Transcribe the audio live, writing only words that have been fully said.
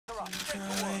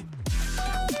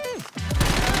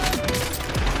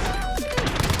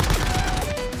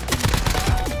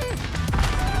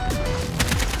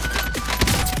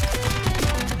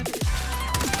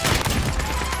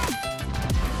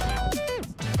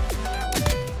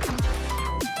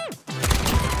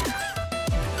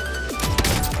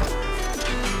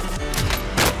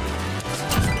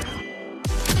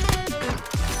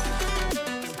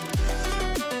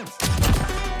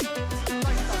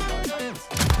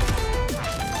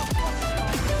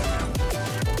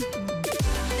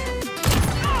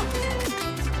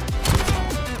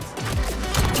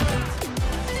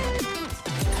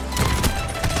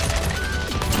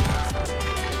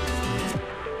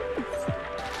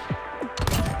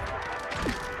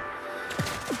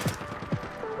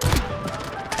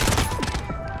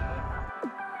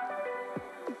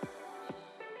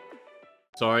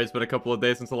Sorry, it's been a couple of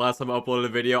days since the last time I uploaded a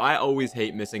video. I always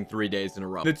hate missing 3 days in a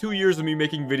row. In the 2 years of me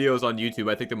making videos on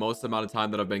YouTube, I think the most amount of time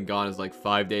that I've been gone is like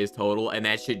 5 days total, and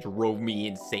that shit drove me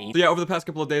insane. So yeah, over the past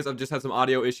couple of days, I've just had some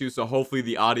audio issues, so hopefully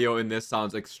the audio in this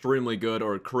sounds extremely good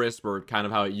or crisp or kind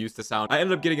of how it used to sound. I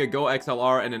ended up getting a Go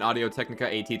XLR and an Audio-Technica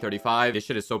AT35. This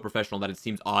shit is so professional that it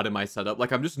seems odd in my setup.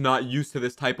 Like, I'm just not used to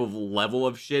this type of level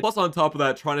of shit. Plus, on top of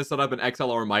that, trying to set up an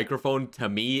XLR microphone, to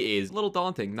me, is a little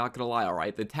daunting, not gonna lie,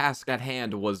 alright? The task at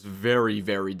hand was very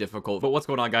difficult. But what's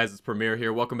going on, guys? It's Premier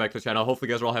here. Welcome back to the channel. Hopefully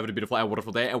you guys are all having a beautiful and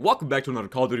wonderful day, and welcome back to another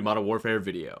Call of Duty Modern Warfare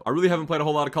video. I really haven't played a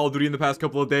whole lot of Call of Duty in the past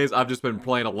couple of days. I've just been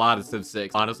playing a lot of Civ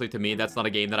 6. Honestly, to me, that's not a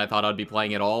game that I thought I'd be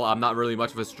playing at all. I'm not really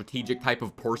much of a strategic type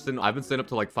of person. I've been staying up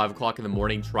till like 5 o'clock in the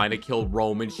morning trying to kill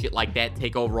Rome and shit like that,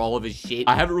 take over all of his shit.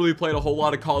 I haven't really played a whole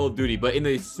lot of Call of Duty, but in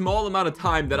the small amount of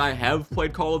time that I have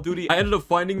played Call of Duty, I ended up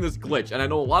finding this glitch, and I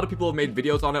know a lot of people have made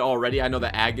videos on it already. I know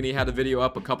that Agony had a video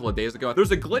up a couple of days ago.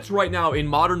 There's a glitch right now in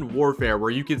Modern Warfare where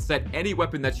you can set any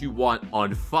weapon that you want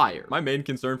on fire. My main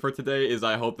concern for today is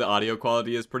I hope the audio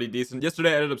quality is pretty decent.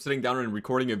 Yesterday I ended up sitting down and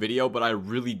recording a video, but I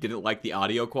really didn't like the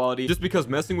audio quality just because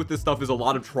messing with this stuff is a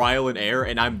lot of trial and error,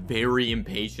 and I'm very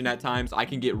impatient at times. I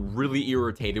can get really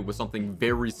irritated with something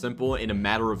very simple in a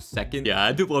matter of seconds. Yeah,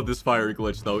 I do love this fire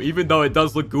glitch though. Even though it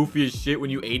does look goofy as shit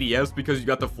when you ADS because you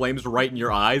got the flames right in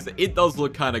your eyes, it does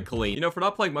look kind of clean. You know, for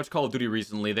not playing much Call of Duty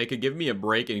recently, they could give me a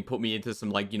break and put me into some,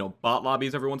 like, you know, bot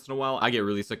lobbies every once in a while. I get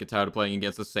really sick and tired of playing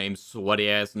against the same sweaty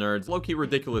ass nerds. Low-key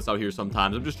ridiculous out here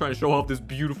sometimes. I'm just trying to show off this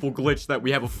beautiful glitch that we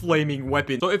have a flaming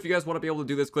weapon. So if you guys want to be able to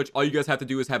do this glitch, all you guys have to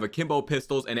do is have a Kimbo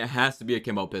pistols, and it has to be a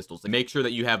Kimbo pistols. And make sure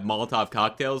that you have Molotov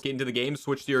cocktails. Get into the game,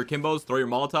 switch to your Kimbos, throw your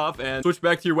Molotov, and switch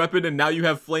back to your weapon, and now you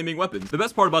have flaming weapons. The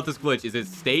best part about this glitch is it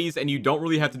stays, and you don't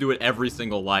really have to do it every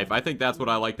single life. I think that's what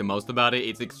I like the most about it.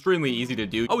 It's extremely easy to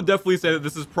do. I would definitely say that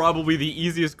this is probably the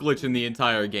easiest glitch in the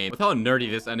entire game. With how nerdy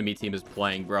this enemy team is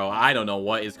playing, bro, I don't know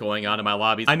what is going on in my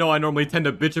lobbies. I know I normally tend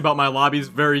to bitch about my lobbies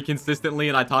very consistently,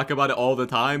 and I talk about it all the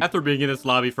time. After being in this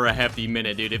lobby for a hefty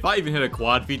minute, dude, if I even hit a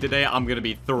quad feed today, I'm gonna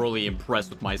be thoroughly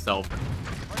impressed with myself.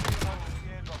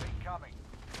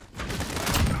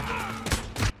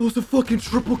 That was a fucking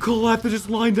triple collab that just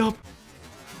lined up.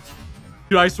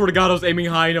 Dude, I swear to God, I was aiming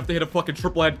high enough to hit a fucking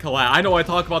triple head collab. I know I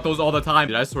talk about those all the time.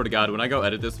 Dude, I swear to God, when I go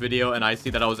edit this video and I see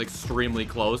that I was extremely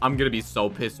close, I'm gonna be so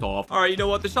pissed off. All right, you know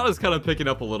what? The shot is kind of picking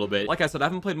up a little bit. Like I said, I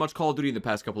haven't played much Call of Duty in the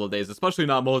past couple of days, especially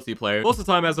not multiplayer. Most of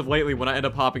the time, as of lately, when I end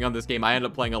up hopping on this game, I end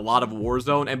up playing a lot of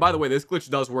Warzone. And by the way, this glitch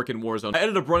does work in Warzone. I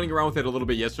ended up running around with it a little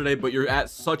bit yesterday, but you're at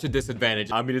such a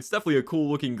disadvantage. I mean, it's definitely a cool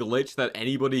looking glitch that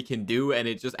anybody can do, and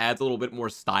it just adds a little bit more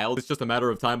style. It's just a matter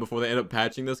of time before they end up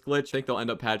patching this glitch. I think they'll end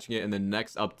up patching it in the next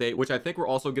update, which I think we're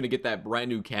also going to get that brand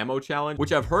new camo challenge,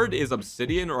 which I've heard is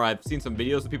Obsidian, or I've seen some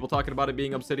videos of people talking about it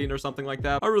being Obsidian or something like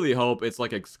that. I really hope it's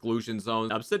like Exclusion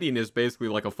Zone. Obsidian is basically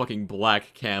like a fucking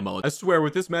black camo. I swear,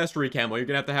 with this mastery camo, you're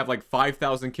gonna have like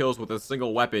 5,000 kills with a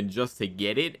single weapon just to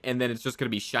get it, and then it's just gonna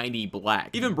be shiny black.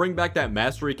 Even bring back that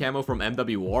mastery camo from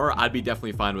MWR, I'd be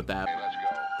definitely fine with that. Let's go.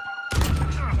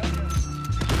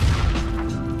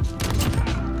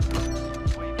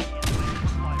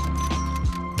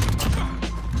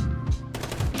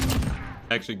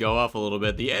 Actually go off a little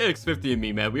bit. The AX-50 and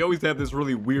me, man, we always have this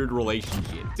really weird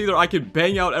relationship. It's either I could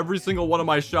bang out every single one of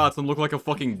my shots and look like a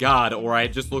fucking god, or I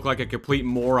just look like a complete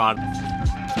moron.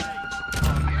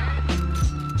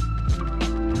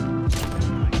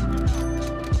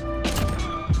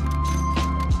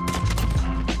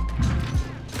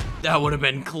 That would have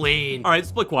been clean. All right,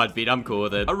 split quad feed. I'm cool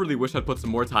with it. I really wish I'd put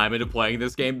some more time into playing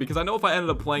this game, because I know if I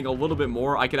ended up playing a little bit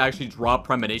more, I could actually drop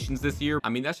premonitions this year. I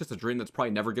mean, that's just a dream that's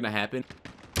probably never gonna happen.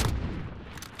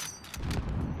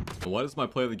 And why does my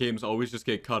play of the games always just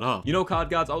get cut off? You know, COD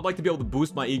gods, I would like to be able to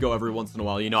boost my ego every once in a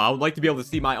while. You know, I would like to be able to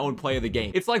see my own play of the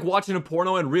game. It's like watching a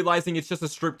porno and realizing it's just a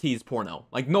striptease porno.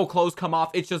 Like, no clothes come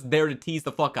off. It's just there to tease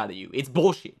the fuck out of you. It's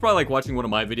bullshit. Probably like watching one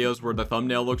of my videos where the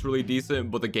thumbnail looks really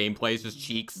decent, but the gameplay is just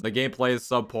cheeks. The gameplay is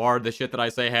subpar. The shit that I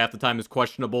say half the time is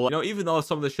questionable. You know, even though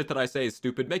some of the shit that I say is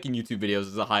stupid, making YouTube videos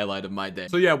is a highlight of my day.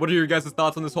 So yeah, what are your guys'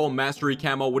 thoughts on this whole mastery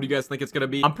camo? What do you guys think it's gonna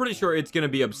be? I'm pretty sure it's gonna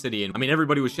be obsidian. I mean,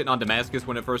 everybody was shitting on Damascus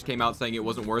when it first came out, saying it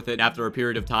wasn't worth it. After a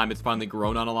period of time, it's finally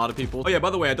grown on a lot of people. Oh yeah, by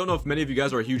the way, I don't know if many of you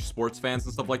guys are huge sports fans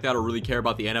and stuff like that, or really care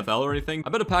about the NFL or anything.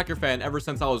 I've been a Packer fan ever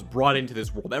since I was brought into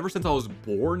this world. Ever since I was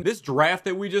born. This draft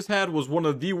that we just had was one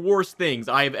of the worst things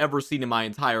I have ever seen in my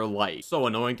entire life. So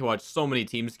annoying to watch so many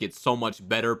teams get so much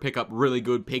better, pick up really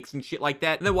good picks and shit like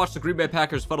that, and then watch the Green Bay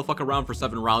Packers fuddle fuck around for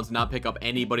 7 rounds and not pick up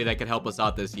anybody that could help us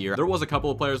out this year. There was a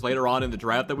couple of players later on in the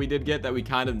draft that we did get that we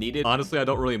kind of needed. Honestly, I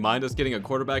don't really mind us getting a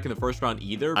quarterback in the first round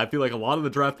either. I feel like a lot of the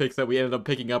draft picks that we ended up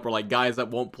picking up are like guys that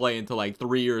won't play until like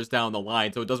 3 years down the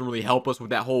line, so it doesn't really help us with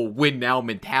that whole win now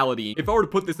mentality. If I were to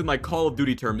put this in like Call of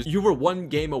Duty terms, you were 1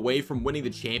 game away from winning the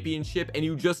championship and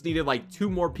you just needed like 2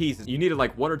 more pieces. You needed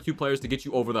like 1 or 2 players to get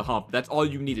you over the hump. That's all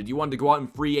you needed. You wanted to go out in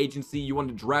free agency, you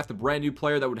wanted to draft a brand new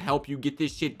player that would help you get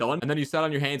this shit done, and then you sat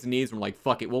on your hands and knees and were like,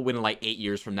 fuck it, we'll win in like 8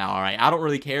 years from now. All right, I don't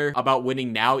really care about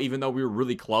winning now, even though we were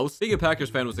really close. Being a Packers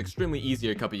fan was extremely easy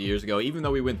a couple of years ago. Even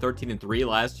though we went 13-3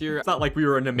 last year, it's not like we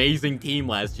were an amazing team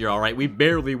last year. All right, we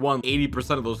barely won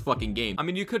 80% of those fucking games. I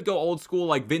mean, you could go old school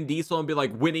like Vin Diesel and be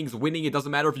like, winning's winning, it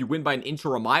doesn't matter if you win by an inch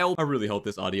or a mile. I really hope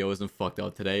this audio isn't fucked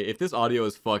up today. If this audio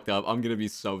is fucked up, I'm gonna be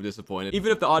so disappointed.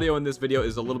 Even if the audio in this video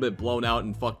is a little bit blown out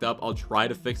and fucked up, I'll try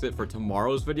to fix it for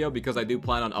tomorrow's video because I do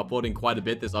plan on uploading quite a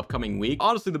bit this upcoming week.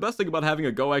 Honestly, the best thing about having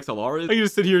a Go XLR is I can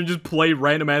just sit here and just play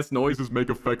random ass noises, make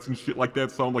effects and shit like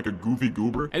that, sound like a goofy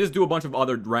goober, and just do a bunch of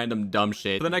other random dumb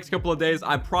shit. For the next couple of days,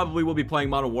 I probably will be playing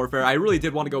Modern Warfare. I really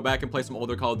did want to go back and play some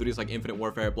older Call of Duties like Infinite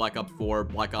Warfare, Black Ops 4,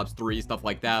 Black Ops 3, stuff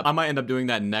like that. I might end up doing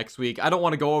that next week. I don't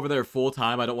want to go over there full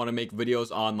time. I don't want to make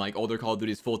videos on like older Call of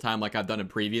Duties full time like I've done in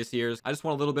previous years. I just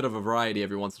want a little bit of a variety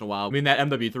every once in a while. I mean, that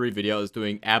MW3 video is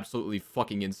doing absolutely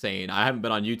fucking insane. I haven't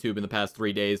been on YouTube in the past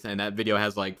 3 days, and that video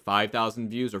has like 5,000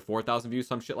 views or 4,000 views,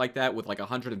 some shit like that, with like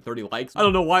 130 likes. I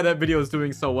don't know why that video is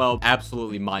doing so well.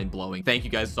 Absolutely mind-blowing. Thank you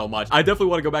guys so much. I definitely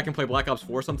want to go back and play Black Ops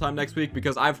 4 sometime next week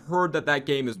because I've heard that that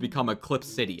game has become a clip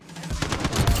city.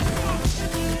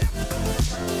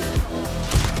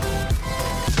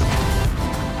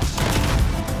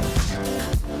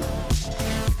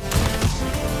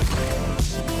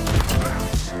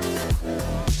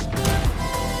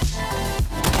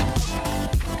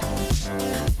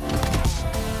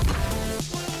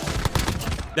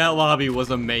 That lobby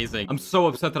was amazing. I'm so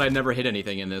upset that I never hit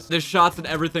anything in this. The shots and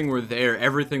everything were there.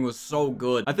 Everything was so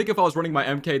good. I think if I was running my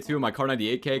MK2 and my Car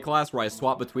 98K class where I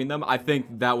swap between them, I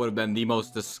think that would have been the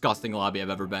most disgusting lobby I've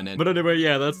ever been in. But anyway,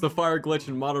 yeah, that's the fire glitch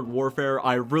in Modern Warfare.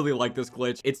 I really like this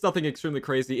glitch. It's nothing extremely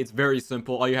crazy. It's very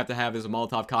simple. All you have to have is a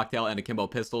Molotov cocktail and akimbo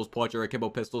pistols. Pull out your akimbo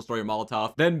pistols, throw your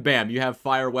Molotov. Then bam, you have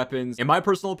fire weapons. In my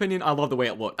personal opinion, I love the way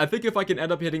it looked. I think if I can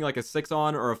end up hitting like a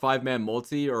 6-on or a 5-man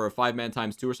multi or a 5-man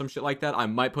 ×2 or some shit like that, I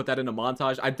might put that in a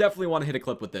montage. I definitely want to hit a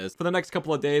clip with this. For the next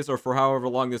couple of days or for however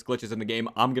long this glitch is in the game,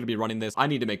 I'm going to be running this. I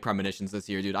need to make premonitions this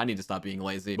year, dude. I need to stop being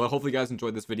lazy. But hopefully you guys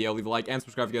enjoyed this video. Leave a like and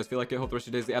subscribe if you guys feel like it. Hope the rest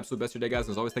of your day is the absolute best of your day, guys.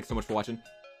 And as always, thanks so much for watching.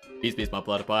 Peace, peace, my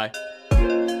blood. Bye.